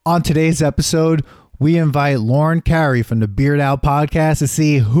On today's episode, we invite Lauren Carey from the Beard Owl podcast to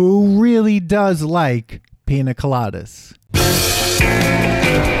see who really does like pina coladas.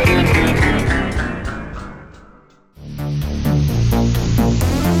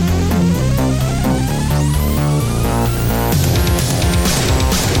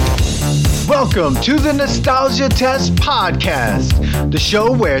 Welcome to the Nostalgia Test Podcast, the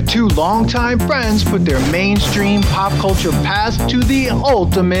show where two longtime friends put their mainstream pop culture past to the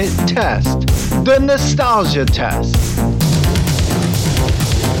ultimate test, the Nostalgia Test.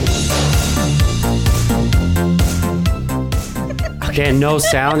 Okay, no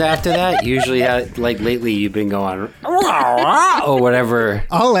sound after that? Usually, like lately, you've been going, or whatever.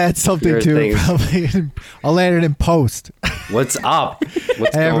 I'll add something to it, probably. I'll add it in post. What's up?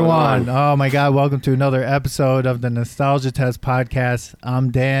 What's Hey, going everyone. on? Oh, my God. Welcome to another episode of the Nostalgia Test Podcast.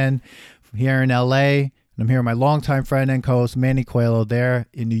 I'm Dan from here in LA, and I'm here with my longtime friend and co-host, Manny Coelho, there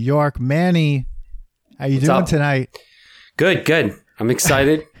in New York. Manny, how you doing tonight? Good. I'm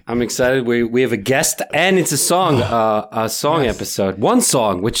excited. We have a guest, and it's a song Yes. episode. One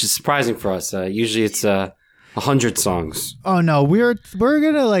song, which is surprising for us. Usually it's 100 songs. Oh, no. We're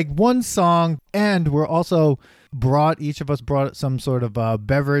going to like one song, and we're also each of us brought some sort of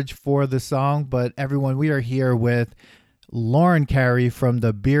beverage for the song. But everyone, we are here with Lauren Carey from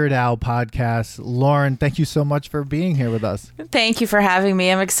the Beard Owl podcast. Lauren, thank you so much for being here with us. Thank you for having me.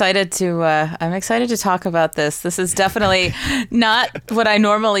 I'm excited to talk about this. This is definitely not what I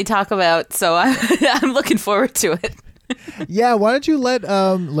normally talk about, so I'm looking forward to it. Yeah, why don't you let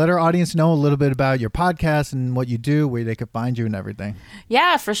our audience know a little bit about your podcast and what you do, where they can find you and everything.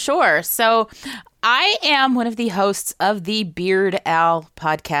 Yeah, for sure. So I am one of the hosts of the Beard Owl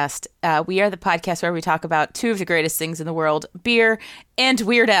podcast. We are the podcast where we talk about two of the greatest things in the world, beer and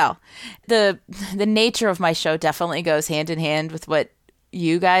Weird Al. The nature of my show definitely goes hand in hand with what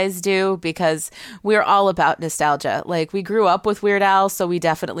you guys do, because we're all about nostalgia. Like, we grew up with Weird Al, so we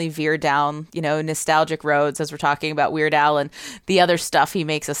definitely veer down, nostalgic roads as we're talking about Weird Al and the other stuff he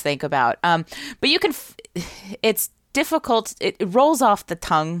makes us think about. But you can, it's difficult. It rolls off the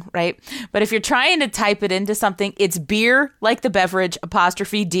tongue, right? But if you're trying to type it into something, it's beer, like the beverage,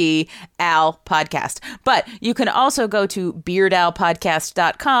 *D, Al podcast. But you can also go to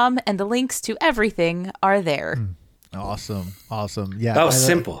beardowlpodcast.com, and the links to everything are there. Awesome. Yeah. That was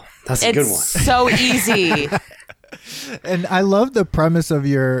simple. That's a good one. It's so easy. And I love the premise of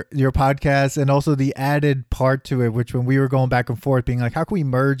your podcast, and also the added part to it, which when we were going back and forth being like, how can we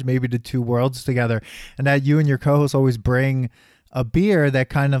merge maybe the two worlds together? And that you and your co-host always bring a beer that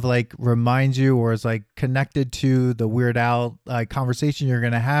kind of like reminds you or is like connected to the Weird Al conversation you're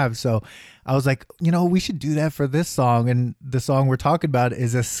going to have. So I was like, we should do that for this song. And the song we're talking about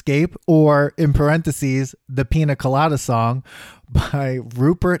is Escape, or in parentheses, the Pina Colada song by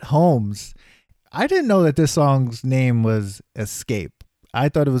Rupert Holmes. I didn't know that this song's name was Escape. I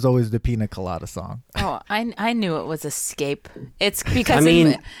thought it was always the Pina Colada song. Oh, I knew it was Escape. It's because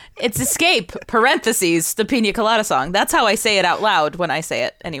it's Escape, parentheses, the Piña Colada song. That's how I say it out loud when I say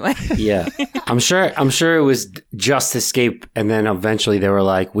it anyway. Yeah. I'm sure it was just Escape, and then eventually they were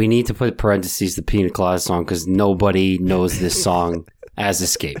like, we need to put parentheses the Pina Colada song because nobody knows this song as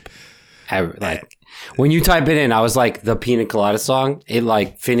Escape. When you type it in, I was like, the Pina Colada song. It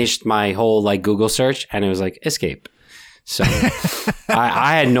like finished my whole like Google search, and it was like Escape. So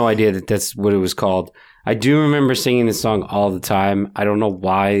I had no idea that that's what it was called. I do remember singing this song all the time. I don't know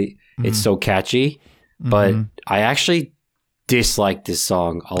why it's so catchy, but I actually dislike this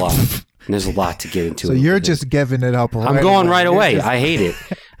song a lot. And there's a lot to get into. So you're just giving it up right I'm going away. right away. I hate it.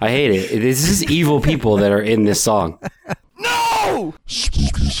 This is evil people that are in this song. No!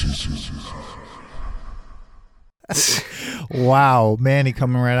 Wow, Manny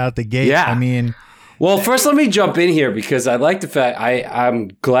coming right out the gate. Yeah. I mean, well, first let me jump in here because I like the fact I'm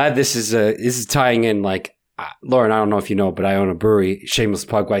glad this is tying in. Like, Lauren, I don't know if you know, but I own a brewery. Shameless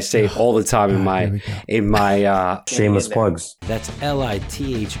plug. I say it all the time in my shameless plugs. That's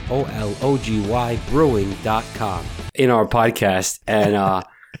LITHOLOGY brewing.com in our podcast. And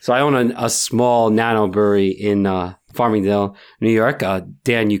so I own a small nano brewery in Farmingdale, New York.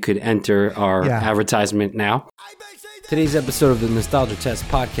 Dan, you could enter our advertisement now. Today's episode of the Nostalgia Test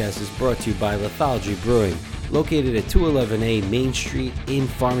podcast is brought to you by Lithology Brewing, located at 211A Main Street in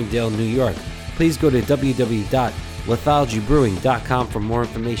Farmingdale, New York. Please go to www.lithologybrewing.com for more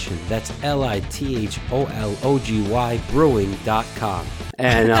information. That's LITHOLOGY brewing.com.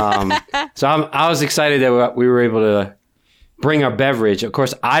 And so I was excited that we were able to bring our beverage. Of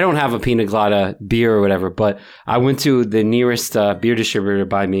course, I don't have a pina colada beer or whatever, but I went to the nearest beer distributor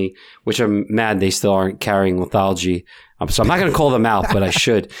by me, which I'm mad they still aren't carrying Lithology. I'm not going to call them out, but I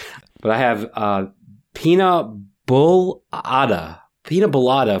should. But I have Piña Colada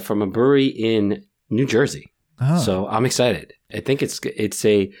from a brewery in New Jersey. Oh. So I'm excited. I think it's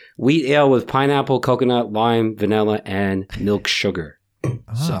a wheat ale with pineapple, coconut, lime, vanilla, and milk sugar. Oh.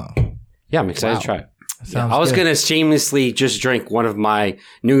 So yeah, I'm excited to try it. Yeah, I was going to shamelessly just drink one of my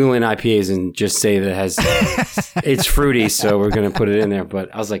New England IPAs and just say that it's fruity, so we're going to put it in there.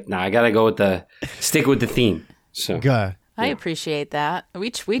 But I was like, nah, I got to go stick with the theme. So Good. I appreciate that. We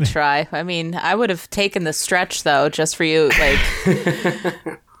try. I mean, I would have taken the stretch though, just for you, like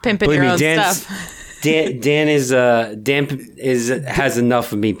pimping your own stuff. Dan has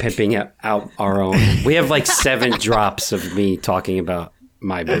enough of me pimping out our own. We have like 7 drops of me talking about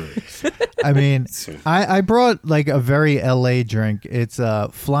my brewery. I mean, I brought like a very LA drink. It's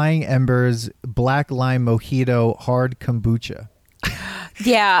Flying Embers Black Lime Mojito Hard Kombucha.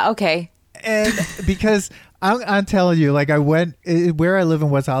 Yeah. Okay. And because I'm telling you, like I went where I live in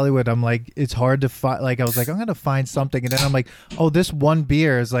West Hollywood, I'm like, it's hard to find. Like I was like, I'm gonna find something, and then I'm like, oh, this one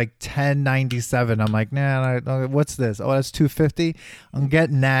beer is like $10.97. I'm like, nah, what's this? Oh, that's $2.50. I'm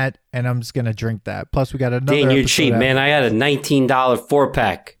getting that, and I'm just gonna drink that. Plus, we got another. Dan, you're cheap, man. I got a $19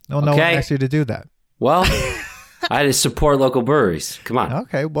 4-pack. No one asked you to do that. Well, I had to support local breweries. Come on.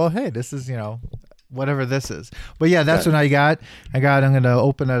 Okay. Well, hey, this is whatever this is. But yeah, that's what I got. I'm going to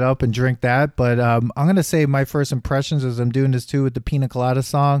open it up and drink that. But I'm going to say my first impressions as I'm doing this too with the Piña Colada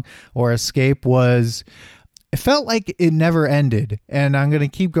song or Escape was, it felt like it never ended. And I'm going to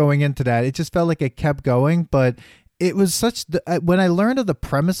keep going into that. It just felt like it kept going. But it was when I learned of the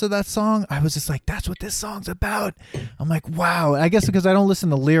premise of that song, I was just like, that's what this song's about. I'm like, wow. I guess because I don't listen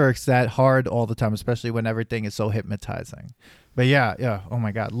to lyrics that hard all the time, especially when everything is so hypnotizing. But yeah. Oh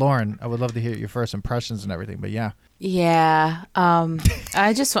my God, Lauren, I would love to hear your first impressions and everything. But yeah. Yeah. I'm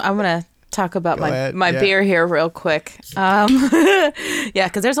gonna talk about my beer here real quick. Yeah,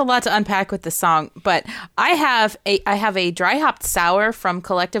 because there's a lot to unpack with the song. But I have a dry hopped sour from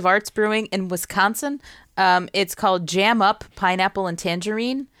Collective Arts Brewing in Wisconsin. It's called Jam Up Pineapple and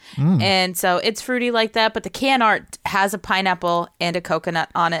Tangerine. And so it's fruity like that, but the can art has a pineapple and a coconut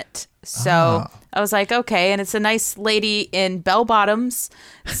on it. So I was like, okay. And it's a nice lady in bell bottoms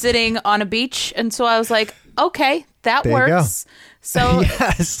sitting on a beach. And so I was like, okay, that there works. So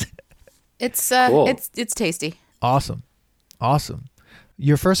yes, it's cool. it's tasty. Awesome.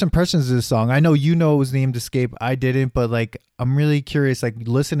 Your first impressions of this song, I know it was named Escape. I didn't, but like, I'm really curious, like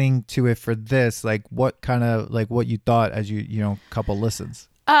listening to it for this, like what kind of, like what you thought as couple listens.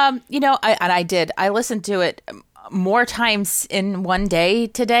 I did. I listened to it more times in one day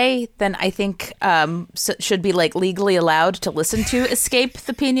today than I think should be like legally allowed to listen to Escape,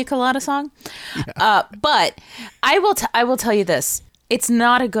 the Piña Colada song. Yeah. But I will tell you this. It's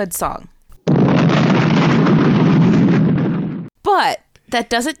not a good song. But that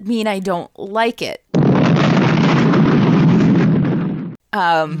doesn't mean I don't like it.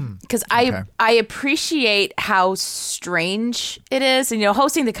 Because I appreciate how strange it is. And,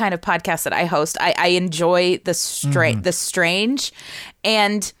 hosting the kind of podcast that I host, I enjoy the strange.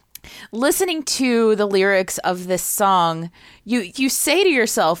 And listening to the lyrics of this song, you say to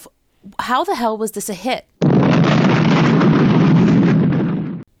yourself, how the hell was this a hit?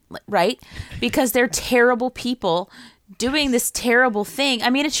 Right? Because they're terrible people doing this terrible thing. I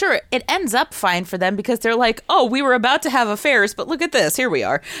mean, it ends up fine for them because they're like, oh, we were about to have affairs, but look at this, here we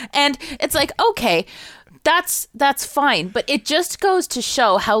are. And it's like, okay, that's fine. But it just goes to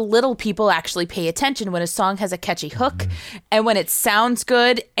show how little people actually pay attention when a song has a catchy hook and when it sounds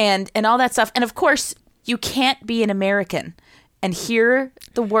good and all that stuff. And of course, you can't be an American and hear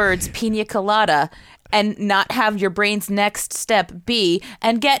the words Piña Colada and not have your brain's next step be,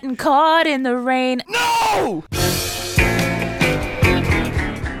 and getting caught in the rain. No!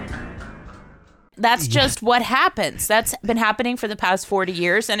 That's just what happens. That's been happening for the past 40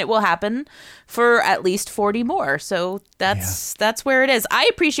 years, and it will happen for at least 40 more. So that's where it is. I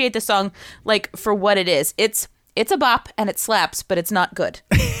appreciate the song like for what it is. It's a bop and it slaps, but it's not good.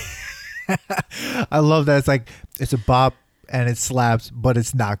 I love that. It's a bop and it slaps, but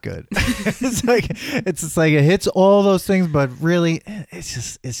it's not good. it's just like it hits all those things, but really,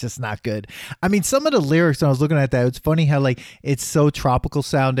 it's just not good. I mean, some of the lyrics when I was looking at that, it's funny how like it's so tropical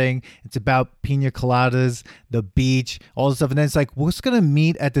sounding. It's about piña coladas, the beach, all this stuff, and then it's like, what's gonna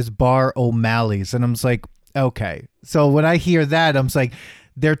meet at this bar O'Malley's? And I'm just like, okay. So when I hear that, I'm just like,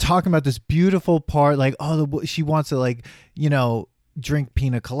 they're talking about this beautiful part, like, oh, she wants to like, drink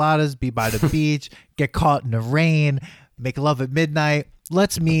piña coladas, be by the beach, get caught in the rain, make love at midnight.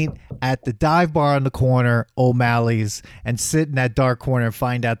 Let's meet at the dive bar on the corner, O'Malley's, and sit in that dark corner and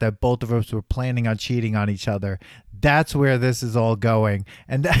find out that both of us were planning on cheating on each other. that's where this is all going.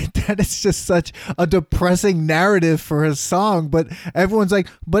 And that is just such a depressing narrative for a song. But everyone's like,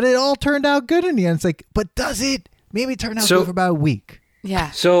 but it all turned out good in the end. It's like, but does it? Maybe it turned out good for about a week.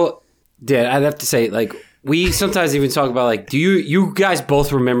 Yeah. So, Dad, I'd have to say, like, we sometimes even talk about, like, do you guys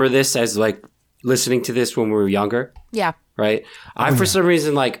both remember this as, like, listening to this when we were younger? Yeah. Right? For some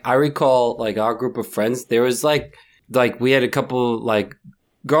reason, like, I recall, like, our group of friends, there was, like we had a couple, like,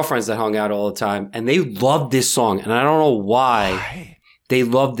 girlfriends that hung out all the time, and they loved this song, and I don't know why they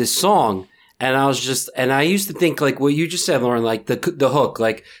loved this song. And I used to think, like, what you just said, Lauren, like, the hook,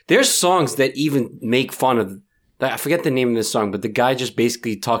 like, there's songs that even make fun of, I forget the name of this song, but the guy just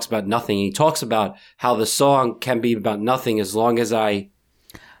basically talks about nothing. He talks about how the song can be about nothing as long as I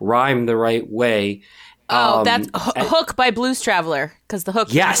rhyme the right way. Oh, that's Hook by Blues Traveler, because the hook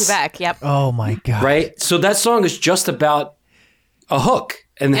brings you back. Yep. Oh, my God. Right? So that song is just about a hook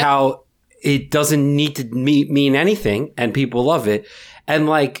and how it doesn't need to mean anything, and people love it. And,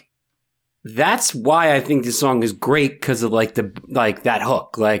 like, that's why I think this song is great, because of that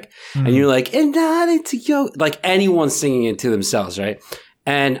hook, and you're like, and not into yo, like anyone singing it to themselves, right?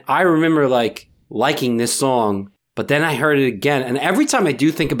 And I remember liking this song, but then I heard it again, and every time I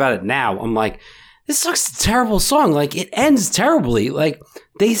do think about it now, I'm like, this song's a terrible song. Like, it ends terribly. Like,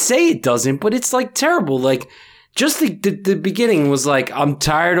 they say it doesn't, but it's like terrible. Like, just the beginning was like, I'm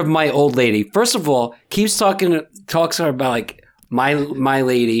tired of my old lady. First of all, talks about like my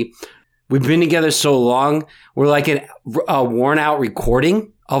lady. We've been together so long. We're like a worn out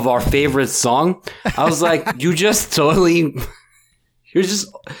recording of our favorite song. I was like, this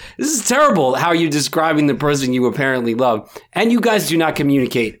is terrible how you're describing the person you apparently love. And you guys do not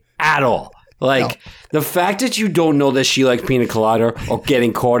communicate at all. Like, the fact that you don't know that she likes pina colada or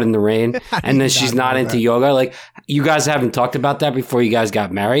getting caught in the rain and that she's not into yoga. Like, you guys haven't talked about that before you guys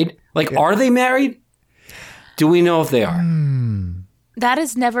got married. Like, are they married? Do we know if they are? That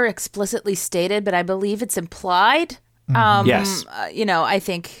is never explicitly stated, but I believe it's implied. Yes. I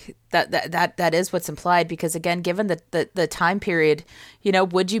think that is what's implied, because, again, given the time period,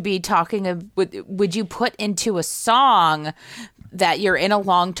 would you be talking would you put into a song that you're in a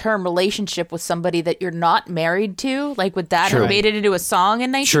long-term relationship with somebody that you're not married to? Like, would that have made it into a song in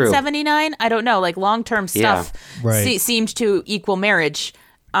 1979? I don't know. Like, long-term stuff seemed to equal marriage.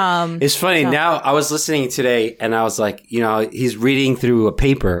 It's funny. Now, I was listening today, and I was like, he's reading through a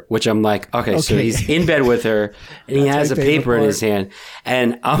paper, which I'm like, okay. So he's in bed with her, and he has a paper in his hand,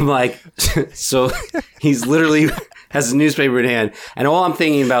 and I'm like, so he's literally has a newspaper in hand, and all I'm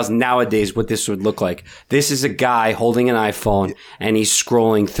thinking about is nowadays what this would look like. This is a guy holding an iPhone, and he's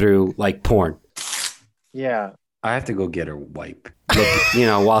scrolling through, like, porn. Yeah. I have to go get her wipe,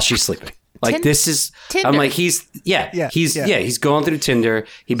 while she's sleeping. Like, this is, Tinder. I'm like, he's going through Tinder.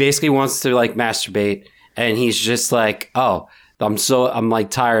 He basically wants to, like, masturbate, and he's just like, oh, I'm like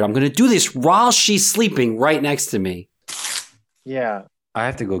tired. I'm going to do this while she's sleeping right next to me. Yeah. I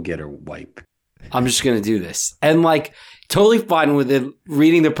have to go get her wipe. I'm just going to do this. And, like, totally fine with it,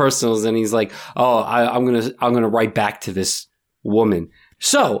 reading the personals, and he's like, oh, I'm going to write back to this woman.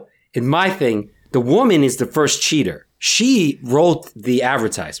 So, in my thing, the woman is the first cheater. She wrote the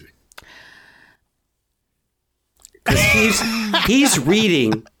advertisement. Because he's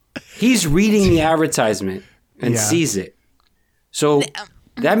reading the advertisement and sees it. So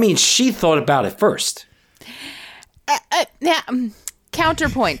that means she thought about it first.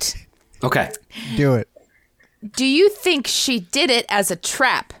 Counterpoint. Okay. Do it. Do you think she did it as a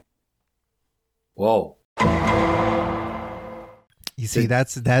trap? Whoa. You see,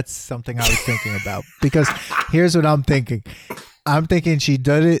 that's something I was thinking about, because here's what I'm thinking. I'm thinking she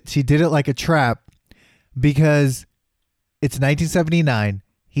did it like a trap, because it's 1979.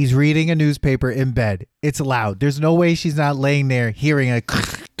 He's reading a newspaper in bed. It's loud. There's no way she's not laying there hearing a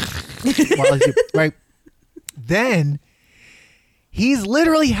right. Then he's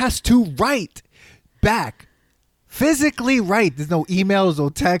literally has to write back, physically write. There's no emails, no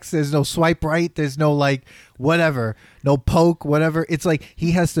text. There's no swipe right. There's no like whatever, no poke, whatever. It's like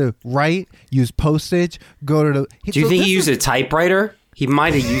he has to write, use postage, go to the. Do you think he used a typewriter? He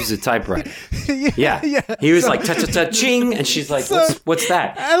might have used a typewriter. Yeah. He was like, ta-ta-ta-ching, and she's like, what's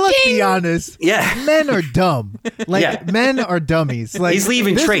that? Let's be honest. Yeah. Men are dumb. Men are dummies. Like, he's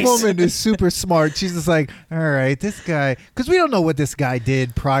leaving this trace. This woman is super smart. She's just like, all right, this guy, because we don't know what this guy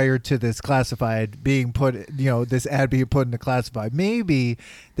did prior to this classified being put, this ad being put in the classified. Maybe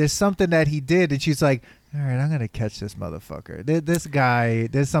there's something that he did, and she's like, all right, I'm going to catch this motherfucker. This guy,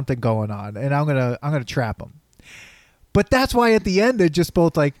 there's something going on, and I'm going to trap him. But that's why at the end they're just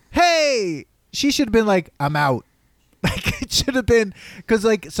both like, hey, she should have been like, I'm out. Like, It should have been because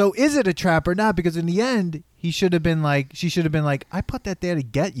so is it a trap or not? Because in the end, she should have been like, I put that there to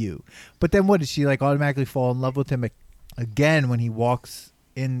get you. But then what, does she automatically fall in love with him again when he walks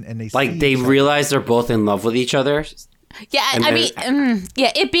in and they realize they're both in love with each other? Yeah,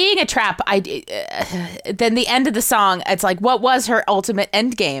 it being a trap, then the end of the song, it's like, what was her ultimate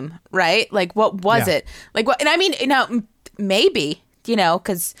end game, right? Like, what was it? Like, what? And I mean, maybe,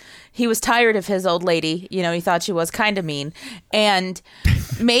 because he was tired of his old lady. He thought she was kind of mean. And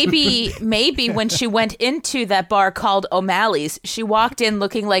maybe when she went into that bar called O'Malley's, she walked in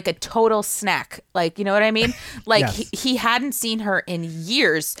looking like a total snack. Like, you know what I mean? Like, yes. he hadn't seen her in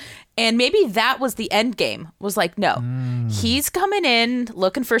years. And maybe that was the end game, was like, no, he's coming in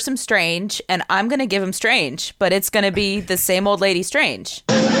looking for some Strange, and I'm going to give him Strange, but it's going to be the same old lady Strange.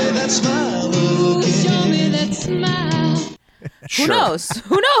 Sure.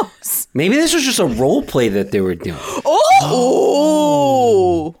 Who knows? Maybe this was just a role play that they were doing.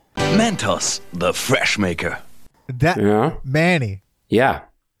 Oh! Mentos, the fresh maker. Manny. Yeah.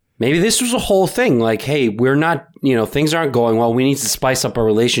 Maybe this was a whole thing. Like, hey, we're not, things aren't going well. We need to spice up our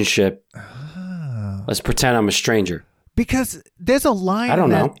relationship. Let's pretend I'm a stranger. Because there's a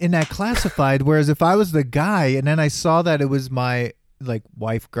line in that classified, whereas if I was the guy and then I saw that it was my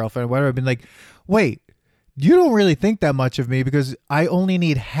wife, girlfriend, whatever, I'd been like, wait, you don't really think that much of me because I only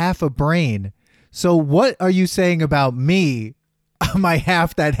need half a brain. So what are you saying about me? My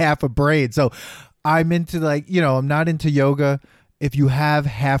half a brain. So I'm into I'm not into yoga if you have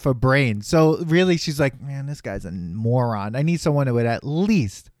half a brain. So really she's like, man, this guy's a moron. I need someone with at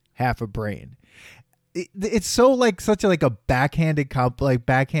least half a brain. It's so such a backhanded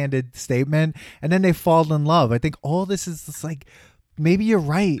backhanded statement, and then they fall in love. I think all this is just maybe you're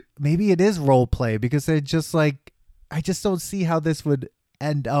right. Maybe it is role play because they're just I just don't see how this would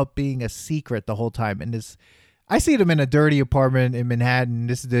end up being a secret the whole time. And I see them in a dirty apartment in Manhattan.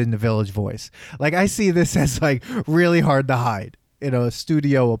 This is in the Village Voice. I see this as really hard to hide in a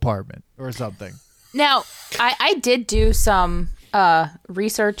studio apartment or something. Now, I did do some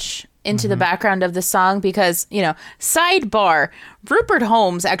research into the background of the song because, sidebar, Rupert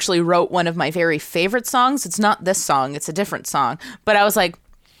Holmes actually wrote one of my very favorite songs. It's not this song, it's a different song. But I was like,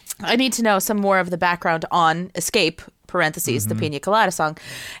 I need to know some more of the background on Escape, parentheses, the Piña Colada song.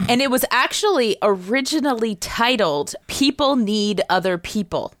 And it was actually originally titled People Need Other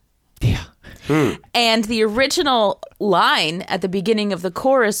People. Yeah. And the original line at the beginning of the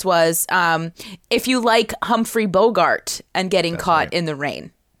chorus was, if you like Humphrey Bogart and getting caught in the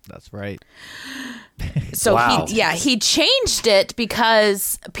rain. That's right. So wow. he changed it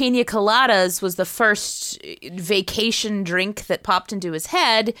because Piña Coladas was the first vacation drink that popped into his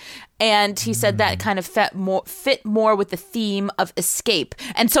head, and he said that kind of fit more with the theme of escape.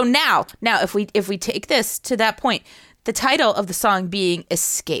 And so now if we take this to that point, the title of the song being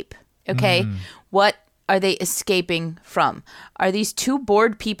Escape, okay, what are they escaping from? Are these two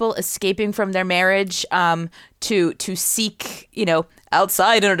bored people escaping from their marriage to seek,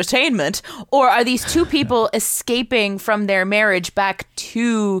 outside entertainment? Or are these two people escaping from their marriage back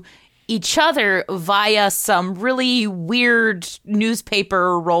to each other via some really weird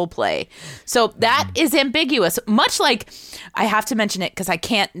newspaper role play? So that is ambiguous. Much like, I have to mention it because I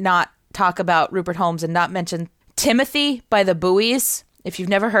can't not talk about Rupert Holmes and not mention Timothy by the Buoys. If you've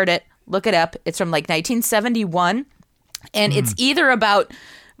never heard it, look it up. It's from 1971. And it's either about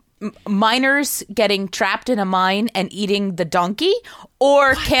miners getting trapped in a mine and eating the donkey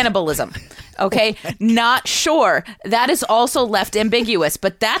or cannibalism. Okay. Not sure. That is also left ambiguous,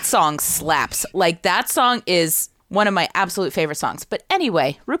 but that song slaps. That song is one of my absolute favorite songs. But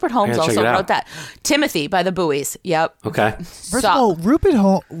anyway, Rupert Holmes also wrote that. Timothy by the Buoys. Yep. Okay. First of all,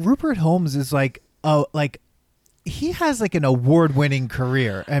 Rupert Holmes is he has an award-winning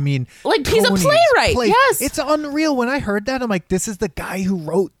career. I mean, he's a playwright. Yes, it's unreal. When I heard that, I'm like, this is the guy who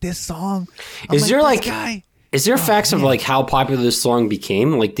wrote this song. Is there facts of how popular this song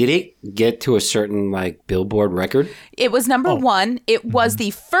became? Did it get to a certain Billboard record? It was number one. It was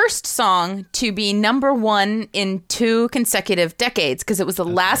the first song to be number one in 2 consecutive decades because it was the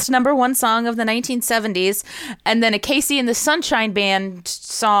last number one song of the 1970s, and then a Casey and the Sunshine Band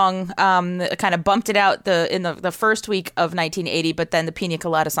song kind of bumped it out in the first week of 1980. But then the Piña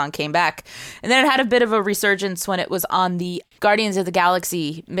Colada song came back, and then it had a bit of a resurgence when it was on the Guardians of the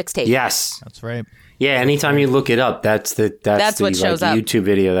Galaxy mixtape. Yes, that's right. Yeah, anytime you look it up, that's the what shows up. YouTube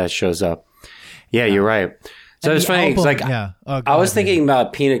video that shows up. Yeah, you're right. So it's funny. I was thinking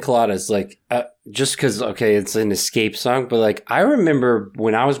about Piña Coladas, just because it's an escape song, but I remember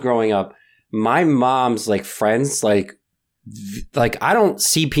when I was growing up, my mom's friends like I don't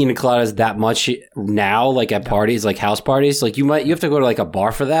see pina coladas that much now, like at parties, like house parties. Like you have to go to like a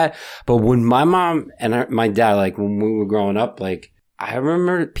bar for that. But when my mom and my dad, like when we were growing up, like I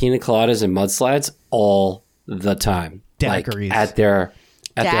remember pina coladas and mudslides all the time. Daiquiris. Like at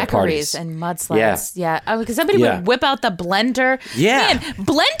their parties and mudslides. Yeah. Oh, because somebody would whip out the blender. Yeah. Man,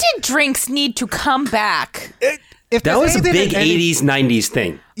 blended drinks need to come back. If That there's was a anything big that- 80s, 90s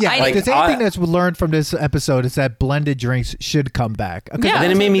thing. Yeah, Like, if there's anything that's learned from this episode is that blended drinks should come back. Okay, Yeah.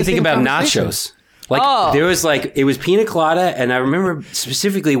 Then it made me the think same about conversation. nachos. Like there was like, it was pina colada. And I remember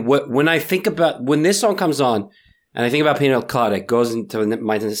specifically when I think about, when this song comes on and I think about pina colada, it goes into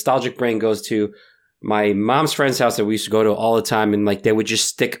my nostalgic brain goes to my mom's friend's house that we used to go to all the time. And like, they would just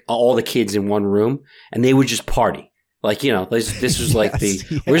stick all the kids in one room and they would just party. Like, you know, this was like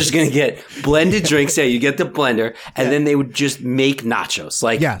we're just going to get blended drinks. Yeah, you get the blender. And then they would just make nachos.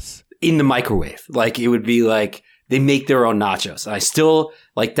 Like, in the microwave. Like, it would be like, they make their own nachos. And I still,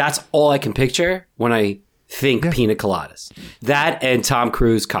 like, that's all I can picture when I think pina coladas. That and Tom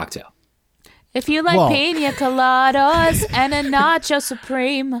Cruise cocktail. If you like pina coladas and a nacho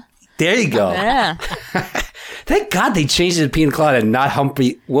supreme. There you go. Yeah. Thank God they changed it to pina colada and not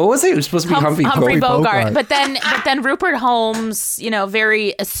Humphrey. What was it? It was supposed to be Humphrey Bogart. But then Rupert Holmes, you know,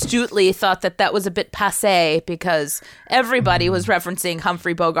 very astutely thought that was a bit passé because everybody was referencing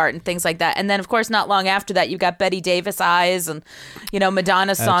Humphrey Bogart and things like that. And then, of course, not long after that, you got Betty Davis eyes and, you know,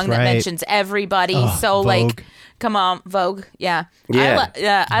 Madonna's song that mentions everybody. So, Vogue. like, come on, Vogue. Yeah.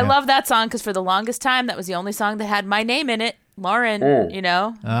 I love that song because for the longest time, that was the only song that had my name in it. Lauren, you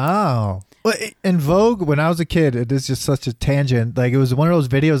know? Oh. Well, in Vogue, when I was a kid, it is just such a tangent. Like, it was one of those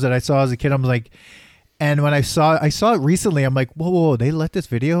videos that I saw as a kid. I'm like, and when I saw it recently, I'm like, whoa, they let this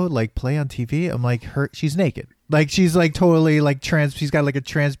video like play on TV? I'm like, she's naked. Like, she's like totally like she's got like a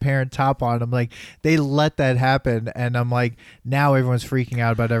transparent top on. I'm like, they let that happen. And I'm like, now everyone's freaking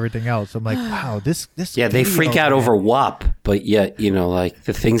out about everything else. I'm like, wow, this. Yeah, they video, freak out man. over WAP, but yet, you know, like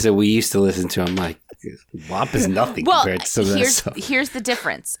the things that we used to listen to, I'm like, WAP is nothing compared to some of that stuff. Here's the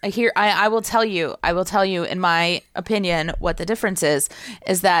difference. I will tell you, in my opinion, what the difference is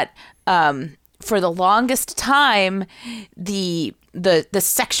that for the longest time, the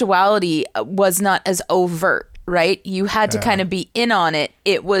sexuality was not as overt. Right? You had to kind of be in on it.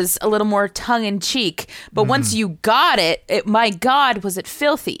 It was a little more tongue in cheek. But once you got it, my God, was it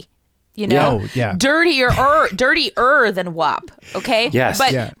filthy? You know, dirtier than WAP. Okay.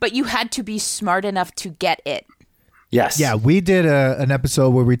 Yes. But you had to be smart enough to get it. Yes. Yeah, we did an episode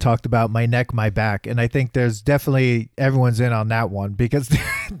where we talked about My Neck, My Back, and I think there's definitely everyone's in on that one because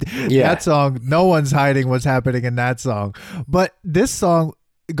that song, no one's hiding what's happening in that song. But this song,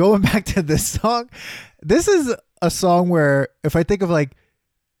 going back to this song, this is a song where if I think of like,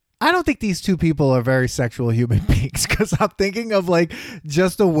 I don't think these two people are very sexual human beings because I'm thinking of like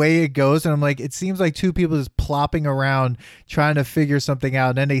just the way it goes. And I'm like, it seems like two people just plopping around trying to figure something out.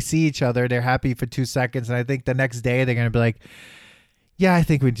 And then they see each other. They're happy for 2 seconds. And I think the next day they're going to be like, yeah, I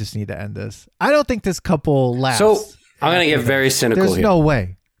think we just need to end this. I don't think this couple lasts. So I'm going to get very cynical There's here. no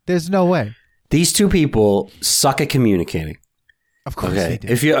way. There's no way. These two people suck at communicating. Of course they do.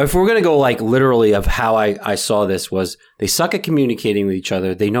 If we're gonna go like literally of how I saw this was they suck at communicating with each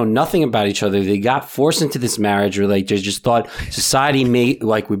other. They know nothing about each other. They got forced into this marriage, or like they just thought society made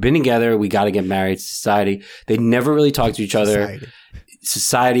like we've been together, we got to get married. Society. They never really talked to each other.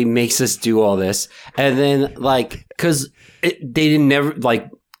 Society makes us do all this, and then like because they didn't never like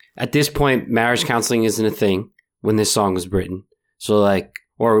at this point marriage counseling isn't a thing when this song was written. So like.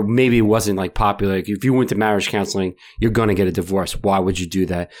 Or maybe it wasn't like popular. Like, if you went to marriage counseling, you're going to get a divorce. Why would you do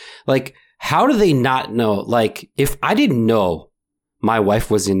that? Like, how do they not know? Like, if I didn't know my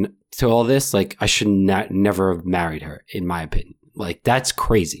wife was into all this, like, I should never have married her, in my opinion. Like, that's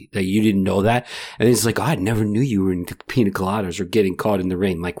crazy that you didn't know that. And it's like, oh, I never knew you were into pina coladas or getting caught in the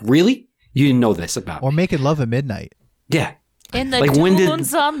rain. Like, really? You didn't know this about me. Or making love at midnight. Yeah. In the like,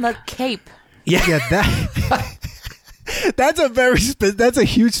 dunes on the Cape. Yeah. Yeah, that... That's a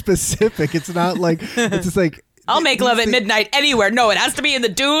huge specific. It's not like it's just like I'll make love at midnight anywhere. No, it has to be in the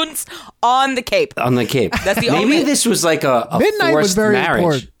dunes on the Cape. On the Cape. That's the Maybe only. this was like a midnight forced was very marriage.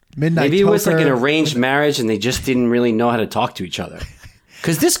 important. Midnight. Maybe it was like an poker. arranged marriage, and they just didn't really know how to talk to each other.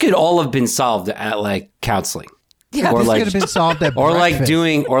 Because this could all have been solved at like counseling. Yeah, or This like could have been solved at or like breakfast.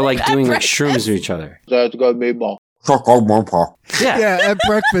 doing like breakfast. shrooms with each other. That's gonna be more. Yeah. Yeah, at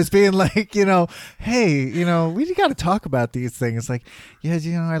breakfast, being like, hey, we got to talk about these things. Like, yeah,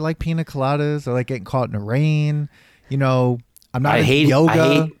 I like pina coladas. I like getting caught in the rain. I'm not I into hate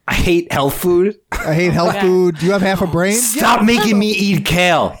yoga. I hate health food. I hate health food. Do you have half a brain? Stop making me eat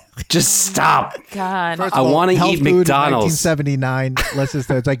kale. Just stop. God. First I of all, want to health eat food in McDonald's. 1979. Let's just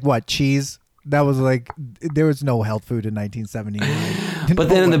say it's like what, cheese? That was like, there was no health food in 1979. But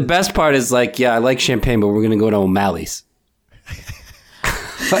then the best part is like, yeah, I like champagne, but we're gonna go to O'Malley's.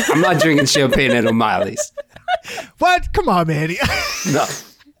 I'm not drinking champagne at O'Malley's. What? Come on, man. No,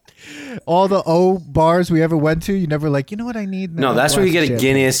 All the O bars we ever went to, you never like, you know what I need? no, that's where you get a Guinness.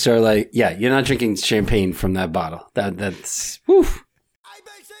 Guinness or like, yeah, you're not drinking champagne from that bottle. That's woof.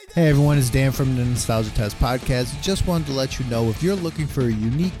 Hey everyone, it's Dan from the Nostalgia Test Podcast. Just wanted to let you know if you're looking for a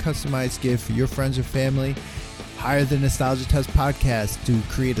unique customized gift for your friends or family, hire the Nostalgia Test Podcast to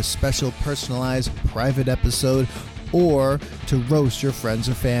create a special personalized private episode or to roast your friends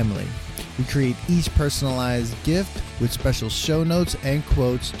or family. We create each personalized gift with special show notes and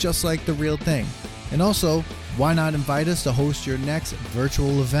quotes just like the real thing. And also, why not invite us to host your next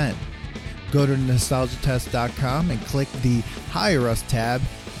virtual event? Go to nostalgiatest.com and click the Hire Us tab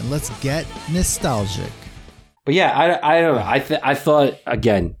and let's get nostalgic. But yeah, I don't know. I thought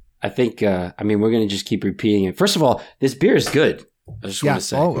again. I think. I mean, we're gonna just keep repeating it. First of all, this beer is good. I just want to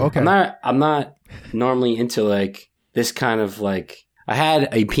say. Oh, okay. I'm not normally into like this kind of like. I had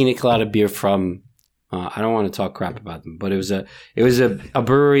a pina colada beer from. I don't want to talk crap about them, but it was a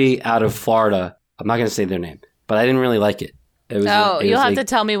brewery out of Florida. I'm not gonna say their name, but I didn't really like it. You'll have to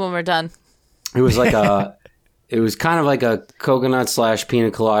tell me when we're done. It was like a. It was kind of like a coconut /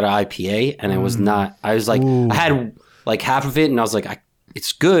 pina colada IPA, and it was not. I was like, I had like half of it, and I was like,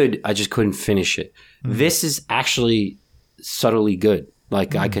 it's good. I just couldn't finish it. This is actually subtly good.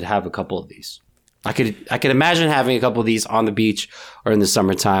 Like I could have a couple of these. I could imagine having a couple of these on the beach or in the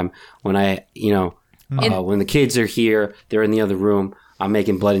summertime when when the kids are here, they're in the other room. I'm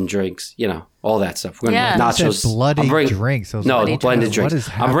making blended drinks, all that stuff. We're gonna make nachos. Bloody drinks. Blended drinks. What is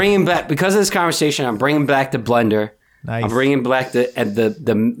happening? I'm bringing back, because of this conversation, I'm bringing back the blender. Nice. I'm bringing back the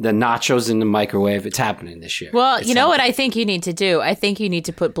nachos in the microwave. It's happening this year. Well, It's you know what happening. I think you need to do? I think you need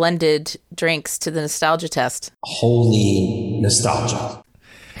to put blended drinks to the nostalgia test. Holy nostalgia.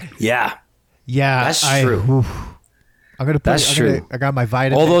 Yeah. Yeah, That's true. I'm gonna put. That's true. I got my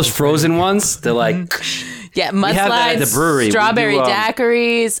vitamin. All those frozen ones, they're like... Yeah, We have that at the mudslides, brewery. We strawberry do,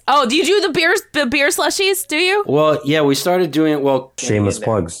 daiquiris. Oh, do you do the beer slushies? Do you? Well, yeah, we started doing it. Well, Shameless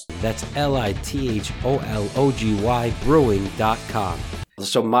plugs. that's LITHOLOGY brewing.com.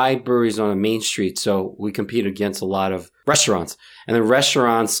 So my brewery's on a main street, so we compete against a lot of restaurants. And the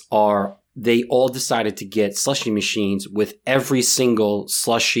restaurants they all decided to get slushy machines with every single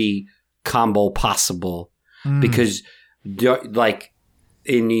slushy combo possible because like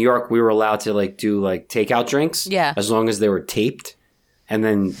in New York, we were allowed to like do like takeout drinks as long as they were taped. And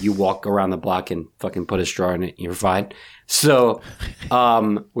then you walk around the block and fucking put a straw in it and you're fine. So we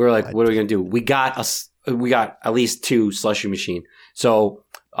were like, what are we going to do? We got at least 2 slushy machine. So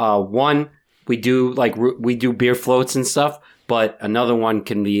one, we do beer floats and stuff. But another one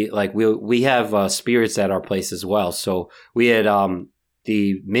can be like, we have spirits at our place as well. So we had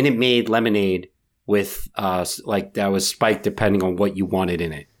the Minute Maid lemonade with like that was spiked depending on what you wanted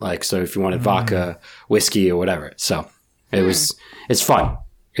in it. Like, so if you wanted vodka, whiskey, or whatever. So it's fun.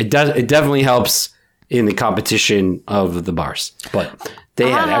 It definitely helps in the competition of the bars. But they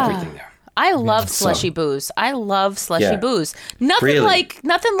had everything there. I love slushy booze. I love slushy booze. Nothing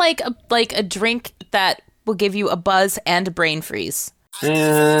like a drink that will give you a buzz and a brain freeze.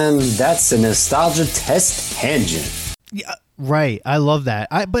 And that's a nostalgia test tangent. Yeah, right. I love that.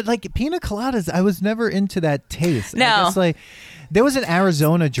 But like pina coladas, I was never into that taste. No. I guess like there was an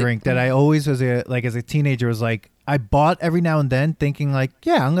Arizona drink that I always was as a teenager was like I bought every now and then thinking like,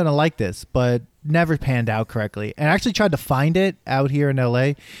 yeah, I'm gonna like this, but never panned out correctly. And I actually tried to find it out here in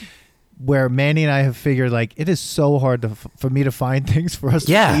LA. Where Manny and I have figured, like, it is so hard for me to find things for us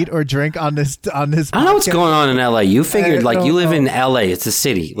to eat or drink on this. I don't know what's going on in LA. You figured, like, you live in LA. It's a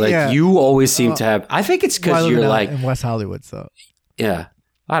city. Like, you always seem to have. I think it's because you're like in West Hollywood. So yeah,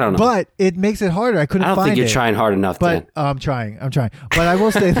 I don't know. But it makes it harder. I couldn't. I don't find think you're it. trying hard enough. But I'm trying. But I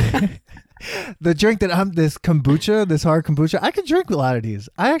will say, the drink that this kombucha, this hard kombucha, I can drink a lot of these.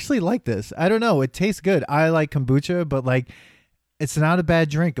 I actually like this. I don't know. It tastes good. I like kombucha, but like. It's not a bad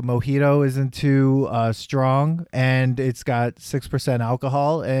drink. A mojito isn't too strong, and it's got 6%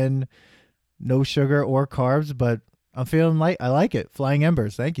 alcohol and no sugar or carbs. But I'm feeling like I like it. Flying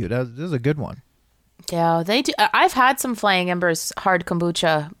Embers, thank you. This is a good one. Yeah, they do. I've had some Flying Embers hard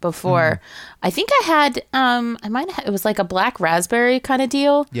kombucha before. I think I had. I might have. It was like a black raspberry kind of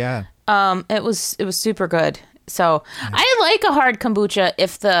deal. Yeah. It was super good. So I like a hard kombucha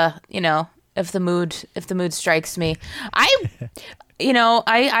if the mood strikes me. I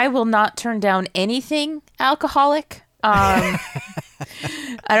will not turn down anything alcoholic.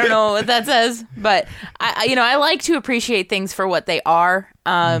 I don't know what that says, but I like to appreciate things for what they are.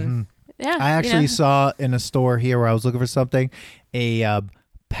 Yeah, I actually saw in a store here where I was looking for something, a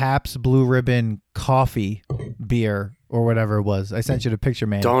Pabst Blue Ribbon coffee beer or whatever it was. I sent you the picture,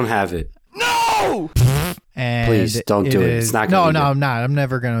 man. Don't have it. No! And please don't do it. It's not going to No, I'm not. I'm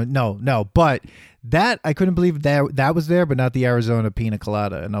never going to. No. But that, I couldn't believe that was there, but not the Arizona Pina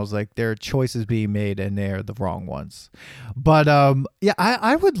Colada. And I was like, there are choices being made and they're the wrong ones. But yeah,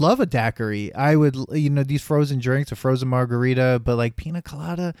 I would love a daiquiri. I would, these frozen drinks, a frozen margarita, but like Pina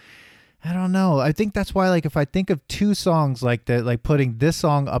Colada, I don't know. I think that's why, like, if I think of two songs like that, like putting this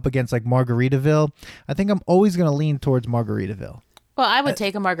song up against like Margaritaville, I think I'm always going to lean towards Margaritaville. Well, I would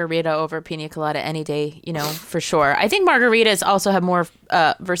take a margarita over pina colada any day, for sure. I think margaritas also have more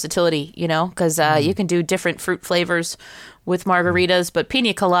versatility, because you can do different fruit flavors with margaritas. But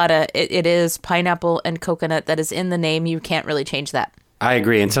pina colada, it is pineapple and coconut that is in the name. You can't really change that. I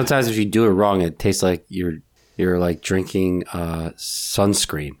agree. And sometimes if you do it wrong, it tastes like you're like drinking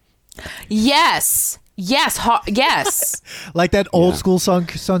sunscreen. Yes. Yes. Like that old school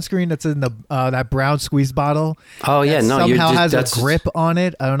sunscreen that's in the that brown squeeze bottle. Oh yeah, no, somehow has a grip on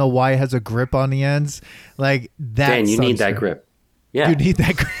it. I don't know why it has a grip on the ends. Like that. Dan, you need that grip. Yeah, you need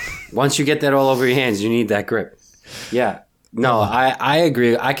that grip. Once you get that all over your hands, you need that grip. Yeah. No, I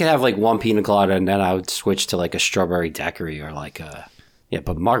agree. I could have like one pina colada and then I would switch to like a strawberry daiquiri or like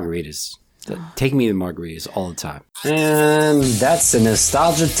but margaritas. Take me to margaritas all the time. And that's a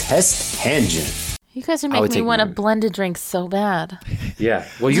nostalgia test tangent. You guys are making me want a blended drink so bad. Yeah.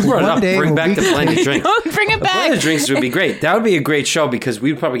 Well, you brought it up. Bring back the blended drrinks. Bring it back. Blended drinks would be great. That would be a great show because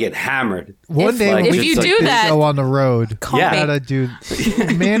we'd probably get hammered. One day when if we you do that, go on the road. Gotta do.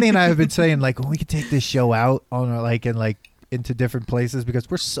 Manny and I have been saying like when we could take this show out on into different places because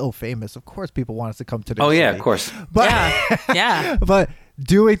we're so famous. Of course, people want us to come to the. Oh yeah, of course. But yeah. But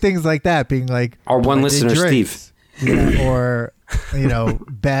doing things like that, being like our one listener, drinks, Steve, or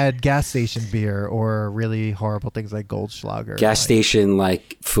bad gas station beer, or really horrible things like Goldschlager. Gas station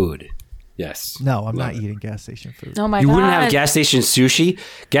like food. Yes. No, I'm not eating gas station food. Oh my God. You wouldn't have God. gas station sushi?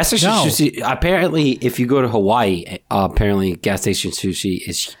 Gas station sushi, apparently, if you go to Hawaii, apparently gas station sushi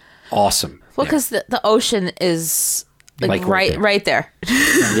is awesome. Well, because the ocean is like right there.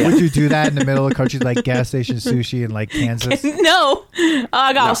 Yeah. Would you do that in the middle of the country, like gas station sushi in like Kansas? No.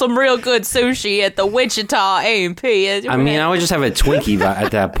 I got some real good sushi at the Wichita A&P. I mean, I would just have a Twinkie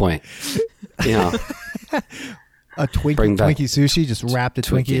at that point. A Twinkie sushi, just wrap the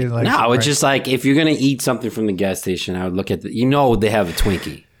Twinkie in like. No, it's just like if you're gonna eat something from the gas station, I would look at they have a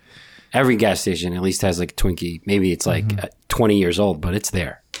Twinkie. Every gas station at least has like a Twinkie. Maybe it's like 20 years old, but it's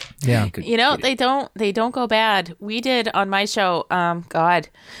there. Yeah, they don't go bad. We did on my show.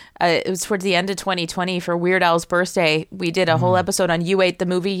 It was towards the end of 2020 for Weird Al's birthday. We did a whole episode on U8, the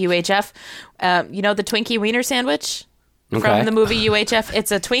movie UHF. The Twinkie wiener sandwich. From the movie UHF.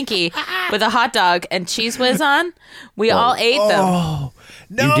 It's a Twinkie with a hot dog and Cheese Whiz on. We all ate them. Oh,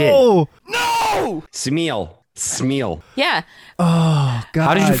 no. You did. No! Smeal. Yeah. Oh, God.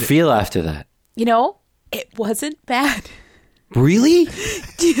 How did you feel after that? It wasn't bad. Really?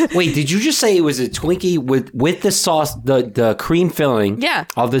 Wait, did you just say it was a Twinkie with the sauce, the cream filling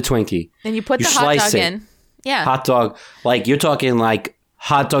of the Twinkie? And you put the hot dog in. Yeah. Hot dog. Like, you're talking like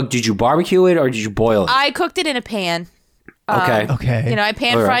hot dog. Did you barbecue it or did you boil it? I cooked it in a pan. Okay. I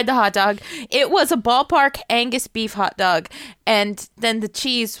pan-fried the hot dog. It was a ballpark Angus beef hot dog. And then the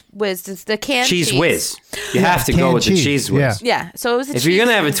cheese whiz, the canned cheese. Cheese whiz. You have to go with the cheese whiz. Yeah. So it was if you're going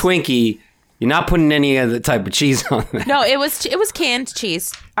to have a Twinkie, you're not putting any other type of cheese on there. No, it was canned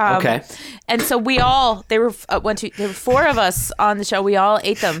cheese. Okay. And so there were four of us on the show. We all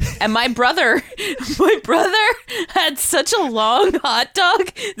ate them. And my brother had such a long hot dog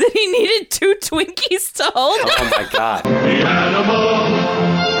that he needed 2 Twinkies to hold. Oh my God. The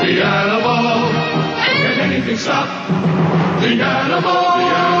animal, can anything stop? The animal.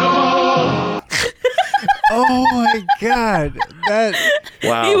 Oh my God.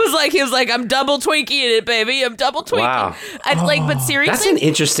 Wow. He was like, I'm double Twinkie in it, baby. I'm double Twinkie. Wow. But seriously, that's an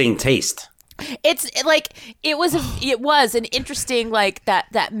interesting taste. It's like it was an interesting like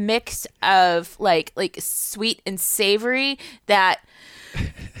that mix of like sweet and savory that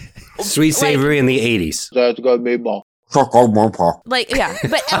sweet savory in the 80s. That's got me ball. Like yeah,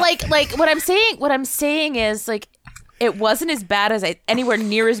 but like what I'm saying is like it wasn't as bad as anywhere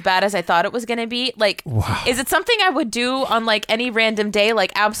near as bad as I thought it was going to be. Like, wow. Is it something I would do on like any random day?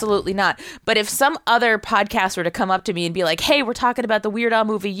 Like, absolutely not. But if some other podcast were to come up to me and be like, hey, we're talking about the Weird Al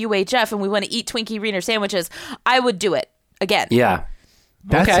movie UHF and we want to eat Twinkie Wiener sandwiches, I would do it again. Yeah.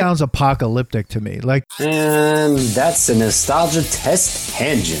 That Okay. sounds apocalyptic to me. Like, And that's a nostalgia test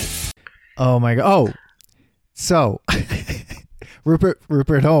tangent. oh my god. Oh, so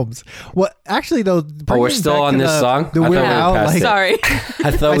Rupert Holmes. Well, actually though, we're still on this song? The I Weird thought we were Al, past like, it. Sorry.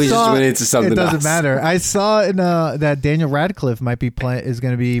 I thought we just went into something It doesn't else. matter. I saw in that Daniel Radcliffe is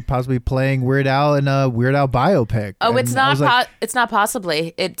going to be possibly playing Weird Al in a Weird Al biopic. Oh, And it's I not. was like, It's not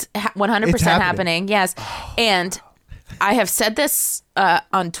possibly. It's 100% It's happening. happening. Yes, and I have said this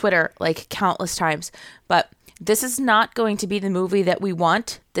on Twitter like countless times, but this is not going to be the movie that we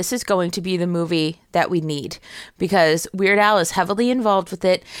want. This is going to be the movie that we need because Weird Al is heavily involved with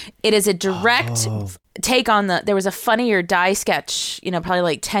it. It is a direct take on there was a Funny or Die sketch, probably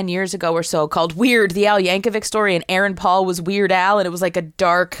like 10 years ago or so called Weird, the Al Yankovic story. And Aaron Paul was Weird Al. And it was like a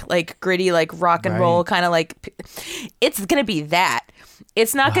dark, like gritty, like rock and roll kind of like, it's going to be that.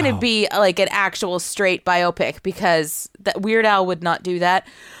 It's not going to be like an actual straight biopic because that Weird Al would not do that.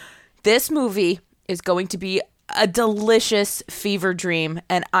 This movie is going to be a delicious fever dream,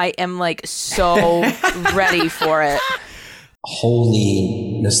 and I am like so ready for it.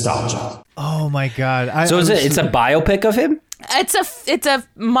 Holy nostalgia. oh my god. So it's a biopic of him? It's a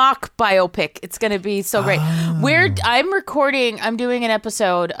mock biopic. It's going to be so great. I'm doing an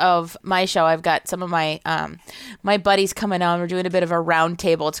episode of my show. I've got some of my my buddies coming on. We're doing a bit of a round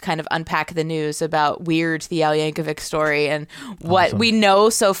table to kind of unpack the news about Weird, the Al Yankovic story, and what we know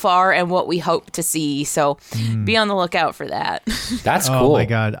so far and what we hope to see. So be on the lookout for that. That's Oh cool. my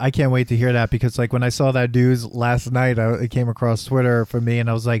god, I can't wait to hear that because like when I saw that news last night, it came across Twitter for me, and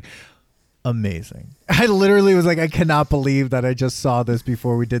I was like, amazing. I literally was like, I cannot believe that I just saw this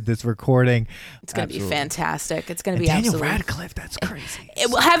before we did this recording. It's going to be fantastic. It's going to And be Daniel absolutely. Radcliffe, that's crazy.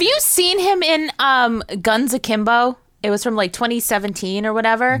 Have you seen him in Guns Akimbo? It was from like 2017 or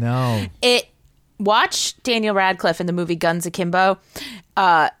whatever. No. Watch Daniel Radcliffe in the movie Guns Akimbo.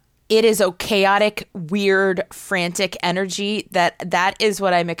 It is a chaotic, weird, frantic energy that is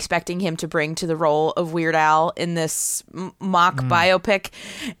what I'm expecting him to bring to the role of Weird Al in this mock biopic.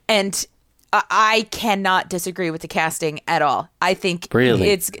 And I cannot disagree with the casting at all. I think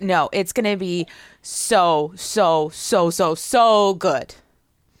Really? it's going to be so good.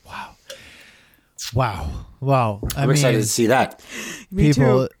 Wow. I'm excited to see that.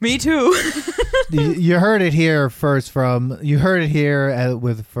 People, Me too. you heard it here first from Lauren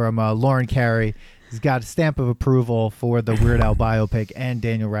Carey. He's got a stamp of approval for the Weird Al biopic and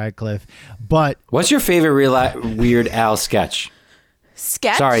Daniel Radcliffe. But What's your favorite Weird Al sketch?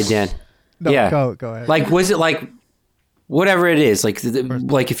 Sketch? Sorry, Dan. no, Yeah. go ahead. Like, was it like whatever it is? Like,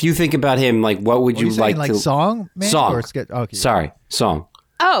 like if you think about him, like, what would What are you saying, like to song? Man, song? Or sketch? Okay. Sorry, song.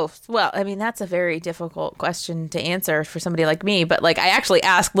 Oh, well, I mean, that's a very difficult question to answer for somebody like me. But like, I actually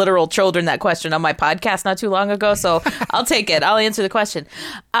asked literal children that question on my podcast not too long ago. So I'll take it. I'll answer the question.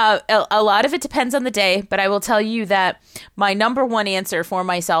 A lot of it depends on the day. But I will tell you that my number one answer for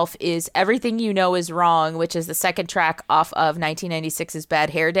myself is Everything You Know Is Wrong, which is the second track off of 1996's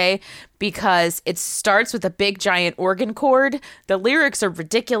Bad Hair Day, because it starts with a big giant organ chord. The lyrics are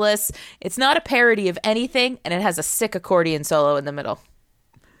ridiculous. It's not a parody of anything. And it has a sick accordion solo in the middle.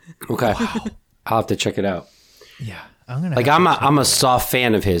 Okay, I'll have to check it out. Yeah. I'm gonna Like I'm a soft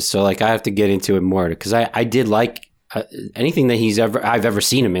fan of his, so like I have to get into it more because I did like anything that I've ever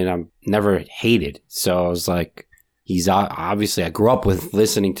seen him in. I've never hated. So I was like, he's obviously I grew up with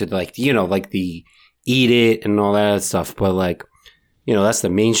listening to like the Eat It and all that stuff, but like that's the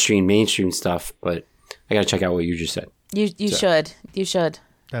mainstream stuff. But I gotta check out what you just said. You should.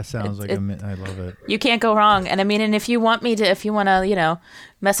 That sounds I love it. You can't go wrong. And I mean, and if you want to,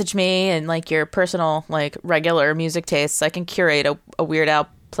 message me and like your personal, like regular music tastes, I can curate a Weird Al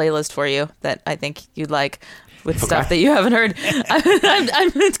playlist for you that I think you'd like with stuff that you haven't heard.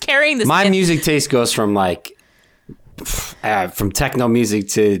 I'm carrying this. My music taste goes from like from techno music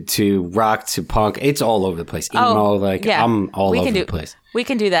to rock to punk. It's all over the place. Emo, I'm all over the place. We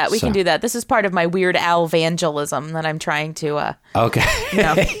can do that. We can do that. This is part of my Weird Al evangelism that I'm trying to. Okay.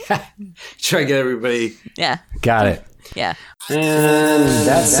 Try to get everybody. Yeah. Got it. Yeah. And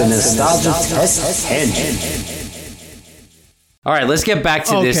that's a nostalgia test tangent. All right, let's get back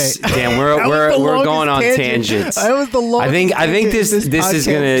to this. Dan, we're going on tangents. That was the longest. I think this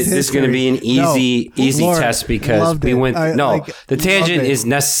is gonna be an easy Lauren, test because loved we it. went. The tangent loved it. is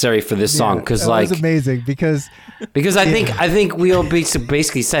necessary for this song because that was amazing because I think we all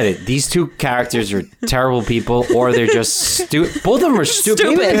basically said it. These two characters are terrible people, or they're just stupid. Both of them are stupid.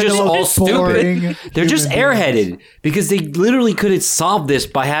 Maybe they're just all stupid. They're just airheaded because they literally could have solved this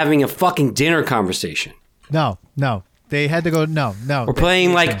by having a fucking dinner conversation. No. They had to go. No. Or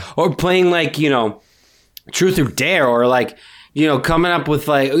playing like Truth or Dare, or like, coming up with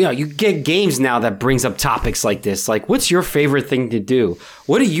you get games now that brings up topics like this. Like, what's your favorite thing to do?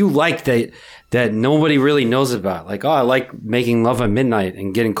 What do you like that nobody really knows about? Like, I like making love at midnight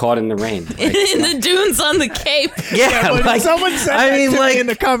and getting caught in the rain. Like, in the dunes on the Cape. Yeah, When like, someone said that to me in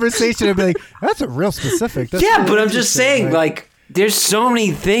the conversation, I'd be like, that's a real specific. That's really but I'm just saying, like, there's so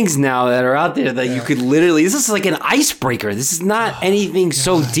many things now that are out there that you could literally. This is like an icebreaker. This is not anything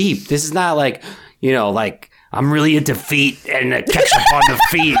so deep. This is not like like. I'm really into feet and ketchup on the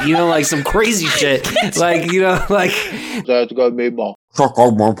feet, like some crazy shit. Like, like. That's gonna be more.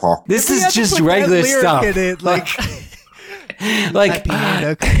 This is just regular stuff. Like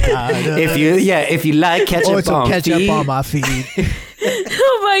if you like ketchup on ketchup feet. on my feet.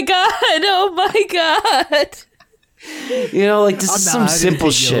 Oh my god. Like this is some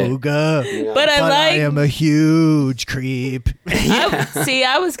simple shit. Yoga, But I am a huge creep.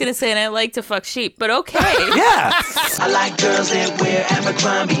 I was gonna say, and I like to fuck sheep, but okay. Yeah. I like girls that wear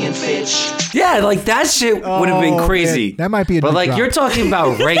Abercrombie and Fitch. Yeah, like that shit would have been crazy. Man, that might be a But new like drop. you're talking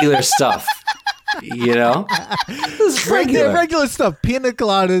about regular stuff. This is regular stuff. Pina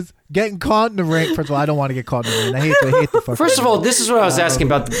coladas, getting caught in the rain. First of all, I don't want to get caught in the rain. I hate the fucking First of all, this is what I was asking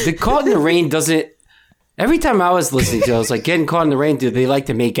about. The caught in the rain doesn't. Every time I was listening to it, I was like, getting caught in the rain, do they like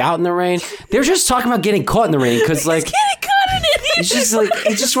to make out in the rain? They're just talking about getting caught in the rain because, like, Getting caught in it. it's just like,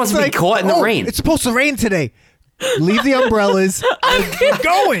 it just wants to be caught in the rain. It's supposed to rain today. Leave the umbrellas. We're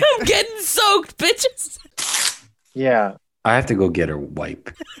going. I'm getting soaked, bitches. Yeah. I have to go get her wipe.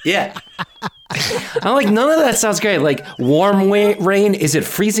 Yeah. I'm like, none of that sounds great. Like, warm rain? Is it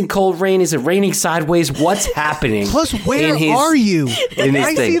freezing cold rain? Is it raining sideways? What's happening? Plus, where are you?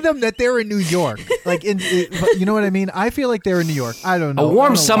 I see them that they're in New York. Like, you know what I mean? I feel like they're in New York. I don't know. A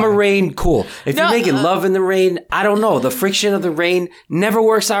warm summer rain, cool. If you're making love in the rain, I don't know. The friction of the rain never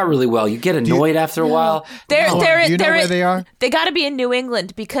works out really well. You get annoyed after a while. Do you know where they are? They got to be in New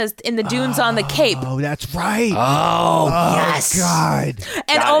England because in the dunes on the Cape. Oh, that's right. Oh, yes. God.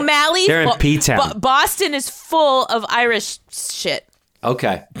 And O'Malley. They're in P-Town. Boston is full of Irish shit.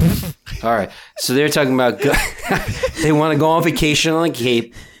 Okay. All right. So they're talking about they want to go on vacation on the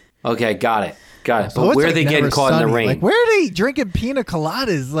Cape. Okay, got it. But So it's where are like they getting never caught in sunny. the rain? Like, where are they drinking pina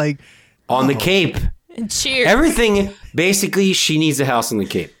coladas? Like On the Cape. And cheers. Everything, basically, she needs a house on the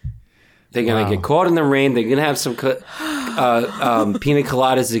Cape. They're going to get caught in the rain. They're going to have some pina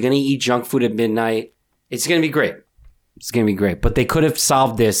coladas. They're going to eat junk food at midnight. It's going to be great. But they could have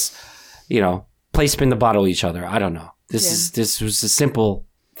solved this, play spin the bottle each other. I don't know. This was a simple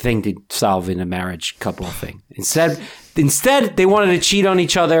thing to solve in a marriage couple thing. Instead, they wanted to cheat on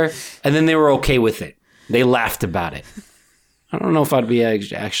each other, and then they were okay with it. They laughed about it. I don't know if I'd be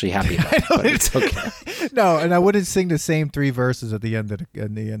actually happy about it, but it's okay. no, and I wouldn't sing the same 3 verses at the end of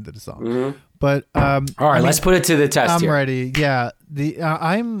the song. Mm-hmm. But all right, let's put it to the test. I'm here. ready. Yeah,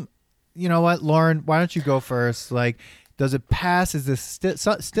 I'm. You know what, Lauren? Why don't you go first? Like, does it pass? Is this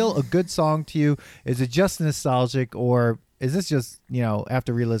still a good song to you? Is it just nostalgic, or is this just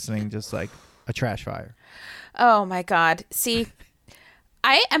after re-listening, just like a trash fire? Oh my God. See,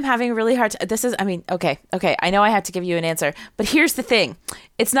 I am having a really hard time. Okay. I know I have to give you an answer, but here's the thing.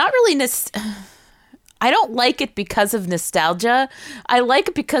 It's not really I don't like it because of nostalgia. I like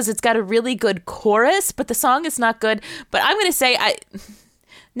it because it's got a really good chorus, but the song is not good. But I'm going to say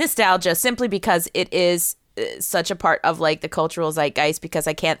nostalgia simply because it is such a part of like the cultural zeitgeist, because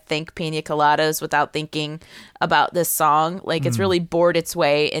I can't think Piña Coladas without thinking about this song. Like it's really bored its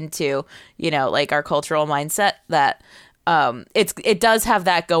way into, like our cultural mindset that it does have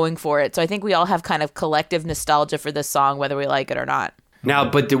that going for it. So I think we all have kind of collective nostalgia for this song, whether we like it or not. Now,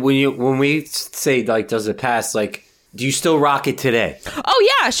 but when we say like, does it pass? Like, do you still rock it today? Oh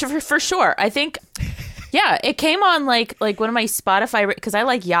yeah, for sure. I think. Yeah, it came on like one of my Spotify, because I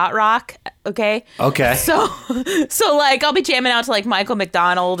like yacht rock. Okay. So like I'll be jamming out to like Michael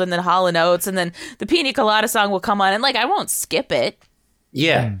McDonald and then Hall & Oates, and then the Piña Colada song will come on, and like I won't skip it.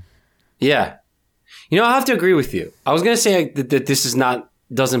 Yeah. I have to agree with you. I was gonna say that this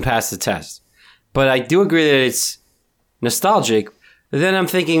doesn't pass the test, but I do agree that it's nostalgic. But then I'm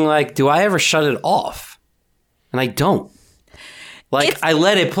thinking like, do I ever shut it off? And I don't. Like I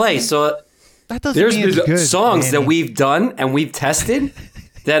let it play, so. There's been songs that we've done and we've tested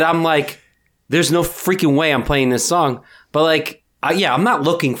that I'm like, there's no freaking way I'm playing this song. But like, I'm not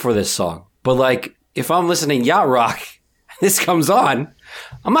looking for this song. But like, if I'm listening yacht rock, this comes on,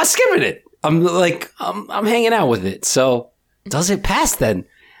 I'm not skipping it. I'm like, I'm hanging out with it. So does it pass then?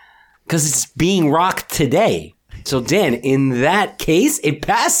 Because it's being rocked today. So, Dan, in that case, it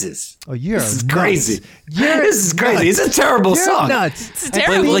passes. Oh, you're This is nuts. crazy. You're This is crazy. It's a terrible You're song. nuts. It's a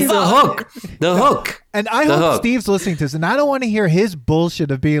terrible Like the song. hook. The hook. And I The hope hook. Steve's listening to this, and I don't want to hear his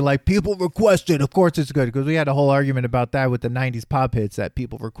bullshit of being like, people requested. Of course it's good, because we had a whole argument about that with the 90s pop hits, that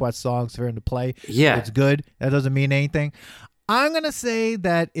people request songs for him to play. Yeah. It's good. That doesn't mean anything. I'm going to say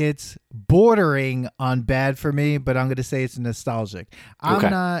that it's bordering on bad for me, but I'm going to say it's nostalgic.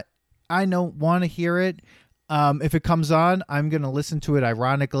 I don't want to hear it. If it comes on, I'm going to listen to it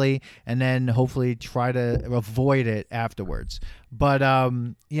ironically and then hopefully try to avoid it afterwards. But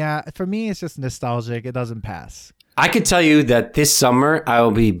yeah, for me, it's just nostalgic. It doesn't pass. I could tell you that this summer I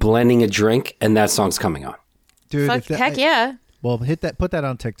will be blending a drink and that song's coming on. Dude, Fuck, heck yeah. Well, put that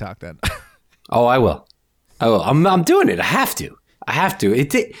on TikTok then. Oh, I will. I'm doing it. I have to.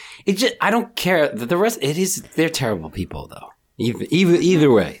 It just, I don't care. The rest, they're terrible people though.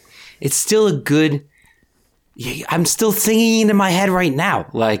 Either way, it's still a good. I'm still singing in my head right now.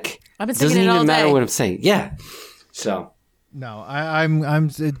 Like, I've been it doesn't singing it even all matter day. what I'm saying. Yeah. So. No,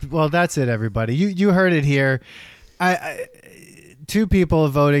 well, that's it, everybody. You heard it here. Two people are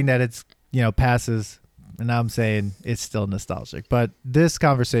voting that it's, passes, and I'm saying it's still nostalgic. But this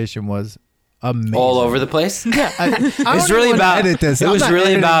conversation was amazing. All over the place. It's really about- it was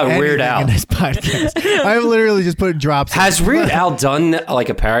really about Weird Al. in this podcast. I'm literally just putting drops. Has Weird Al done like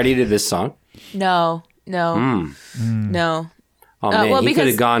a parody to this song? No. Mm. No. Oh man, well, he could because-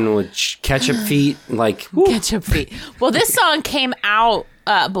 have gone with ketchup feet. Like, whoo. Ketchup feet. Well, this song came out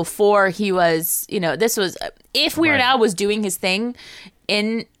before he was, this was, if Weird Al was doing his thing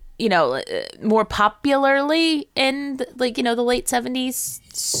in, more popularly in the late 70s,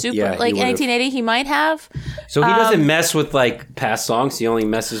 Yeah, he would've. 1980, he might have. So he doesn't mess with like past songs. He only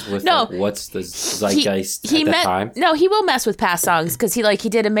messes with No. like, what's the zeitgeist at that time. No, he will mess with past songs because he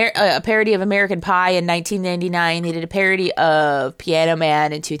did a parody of American Pie in 1999. He did a parody of Piano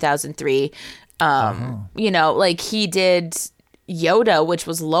Man in 2003. He did Yoda, which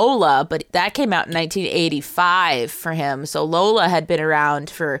was Lola, but that came out in 1985 for him. So Lola had been around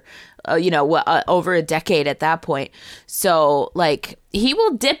for over a decade at that point. So he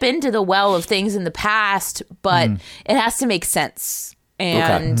will dip into the well of things in the past, but it has to make sense.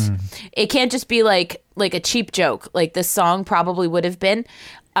 And it can't just be like a cheap joke like this song probably would have been.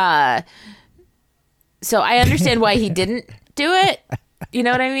 So I understand why he didn't do it. You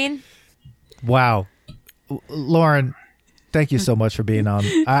know what I mean? Wow. Lauren, thank you so much for being on.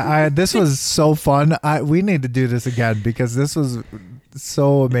 This was so fun. We need to do this again because this was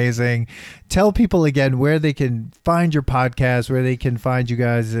so amazing. Tell people again where they can find your podcast, where they can find you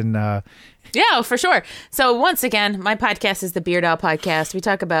guys, and yeah, for sure. So once again, my podcast is the Beard Al Podcast. We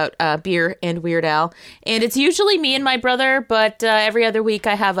talk about beer and Weird Al, and it's usually me and my brother, but every other week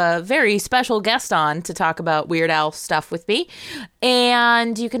I have a very special guest on to talk about Weird Al stuff with me.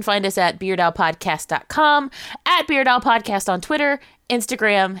 And you can find us at beardalpodcast.com, at Beard Al Podcast on Twitter,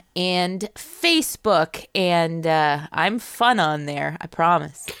 Instagram, and Facebook. And I'm fun on there, I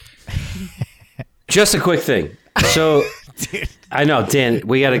promise. Just a quick thing. So I know, Dan,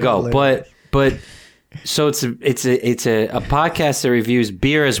 we got to go, but so it's a podcast that reviews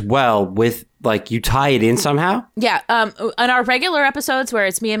beer as well with you tie it in somehow. Yeah. On our regular episodes where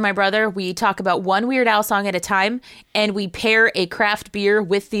it's me and my brother, we talk about one Weird Al song at a time, and we pair a craft beer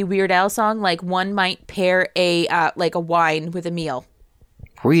with the Weird Al song. Like one might pair a wine with a meal.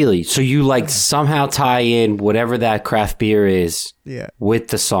 Really? So you somehow tie in whatever that craft beer is with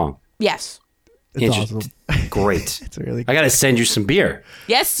the song. Yes. it's awesome. Great. It's really I got to send you some beer.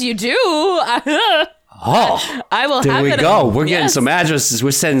 Yes, you do. Oh, I will there have we it. go. We're getting Yes. some addresses.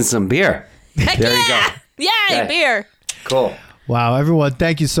 We're sending some beer. Heck There you yeah. go. Yay, Okay. beer. Cool. Wow, everyone,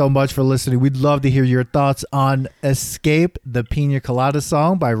 thank you so much for listening. We'd love to hear your thoughts on Escape, the Piña Colada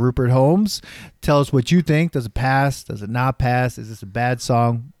song by Rupert Holmes. Tell us what you think. Does it pass? Does it not pass? Is this a bad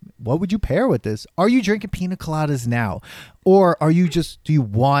song? What would you pair with this? Are you drinking pina coladas now? Or do you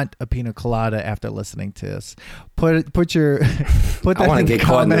want a pina colada after listening to this? Put that I want in to the get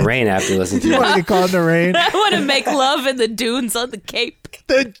caught in the comments. rain after listening to You it. want to get caught in the rain? I want to make love in the dunes on the Cape.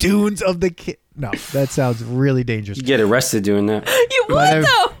 The dunes of the No, that sounds really dangerous. You get arrested doing that. You would, Whatever.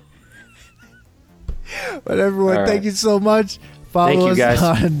 though. But everyone, All right. thank you so much. Follow Thank you, us guys.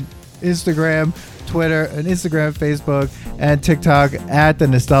 on Instagram, Twitter, and Facebook and TikTok at the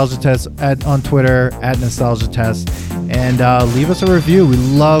Nostalgia Test, on Twitter at Nostalgia Test, and leave us a review. We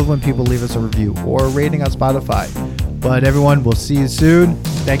love when people leave us a review or a rating on Spotify. But everyone, we'll see you soon.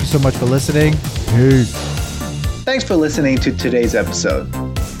 Thank you so much for listening. Peace. Thanks for listening to today's episode.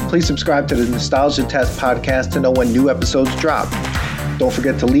 Please subscribe to the Nostalgia Test podcast to know when new episodes drop. Don't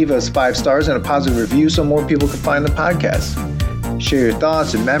forget to leave us 5 stars and a positive review so more people can find the podcast. Share your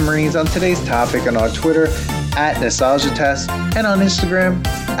thoughts and memories on today's topic on our Twitter @NostalgiaTest and on Instagram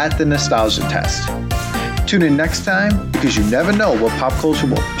 @TheNostalgiaTest. Tune in next time because you never know what pop culture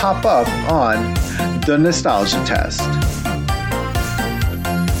will pop up on The Nostalgia Test.